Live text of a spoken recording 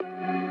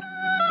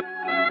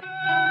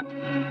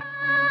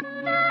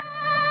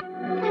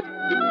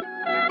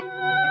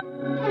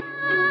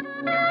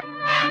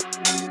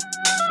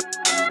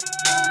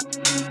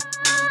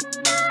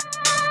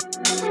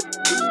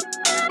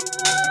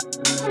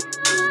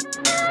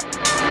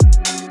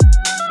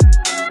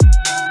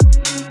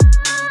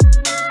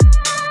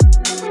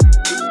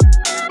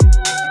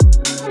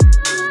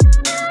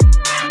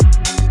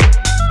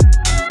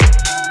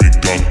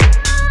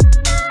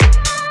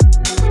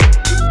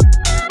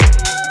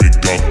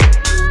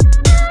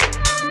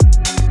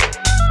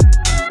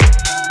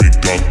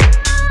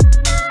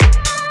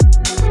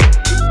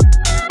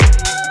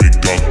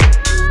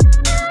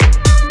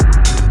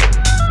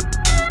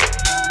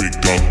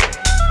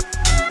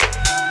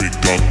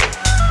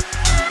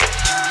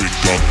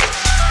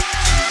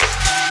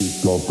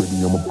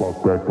baby, I'm a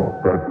fuck that.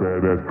 That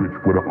badass bitch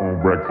with her own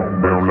racks.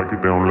 They don't like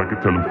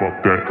it, tell them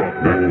fuck that.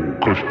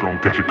 Kush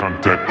don't catch your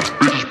contact.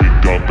 Bitches big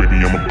dog, baby,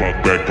 I'm a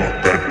fuck that.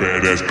 That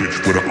badass bitch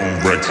with her own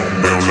racks.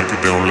 They don't like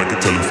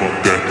it, tell them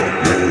fuck that.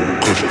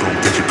 Kush don't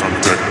catch your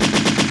contact.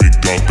 Big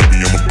dog, baby,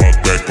 I'm a fuck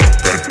that.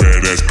 That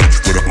badass bitch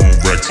with her own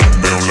racks.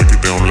 They don't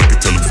like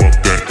it, tell them fuck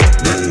that.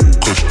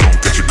 Kush don't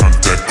catch your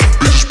contact.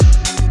 Bitches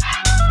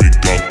big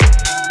dog.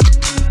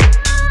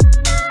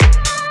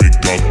 Big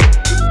dog.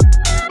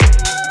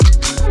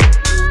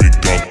 Big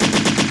dog.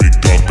 Big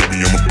dog, baby,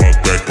 I'm a fuck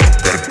that.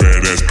 That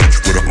badass bitch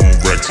with her own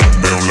racks.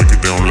 They don't like it,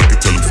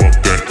 tell them fuck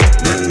that.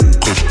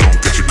 Kush don't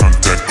catch your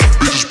contact.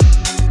 Bitches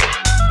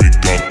big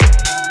dog.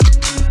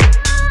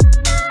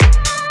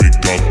 Big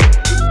dog.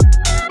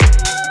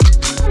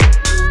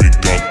 Big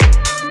dog.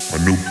 My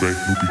new babe,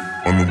 loopy,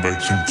 on the back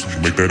soon, so she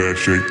make that ass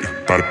shake, yeah,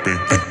 bada bing.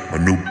 My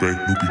new babe,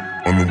 loopy,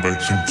 on the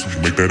back soon, so she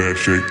make that ass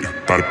shake, yeah,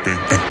 bada bing.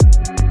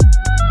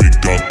 Big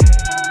dog.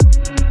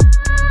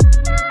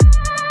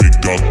 Big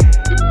dog.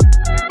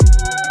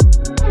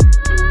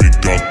 Big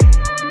dog.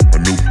 My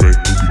new babe,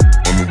 loopy,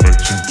 on the back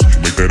soon, so she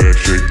make that ass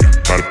shake, yeah,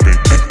 bada bing.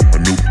 My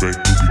new babe,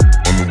 loopy,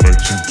 on the back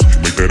soon, so she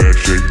make that ass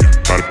shake, yeah,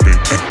 bada bing.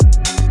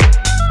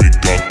 Big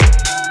dog.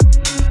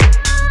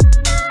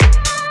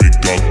 Big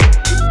dog.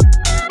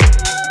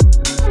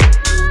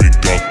 Big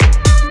dog.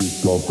 Big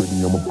dog, baby,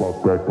 I'm a fuck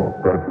that.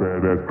 That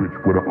badass bitch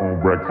with her own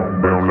racks.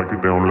 They don't like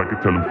it,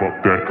 tell them fuck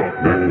that.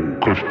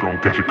 Kush don't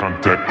catch your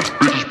contact.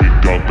 Bitches big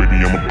dog, baby,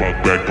 I'm a fuck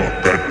that.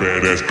 That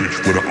badass bitch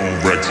with her own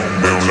racks.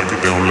 They don't like it,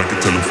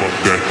 tell them fuck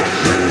that.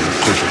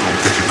 Kush don't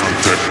catch your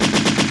contact.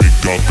 Big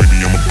dog, baby,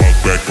 I'm a fuck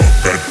that.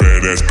 That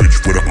badass bitch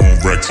with her own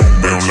racks.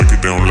 They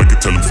don't like it,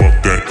 tell them fuck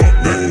that.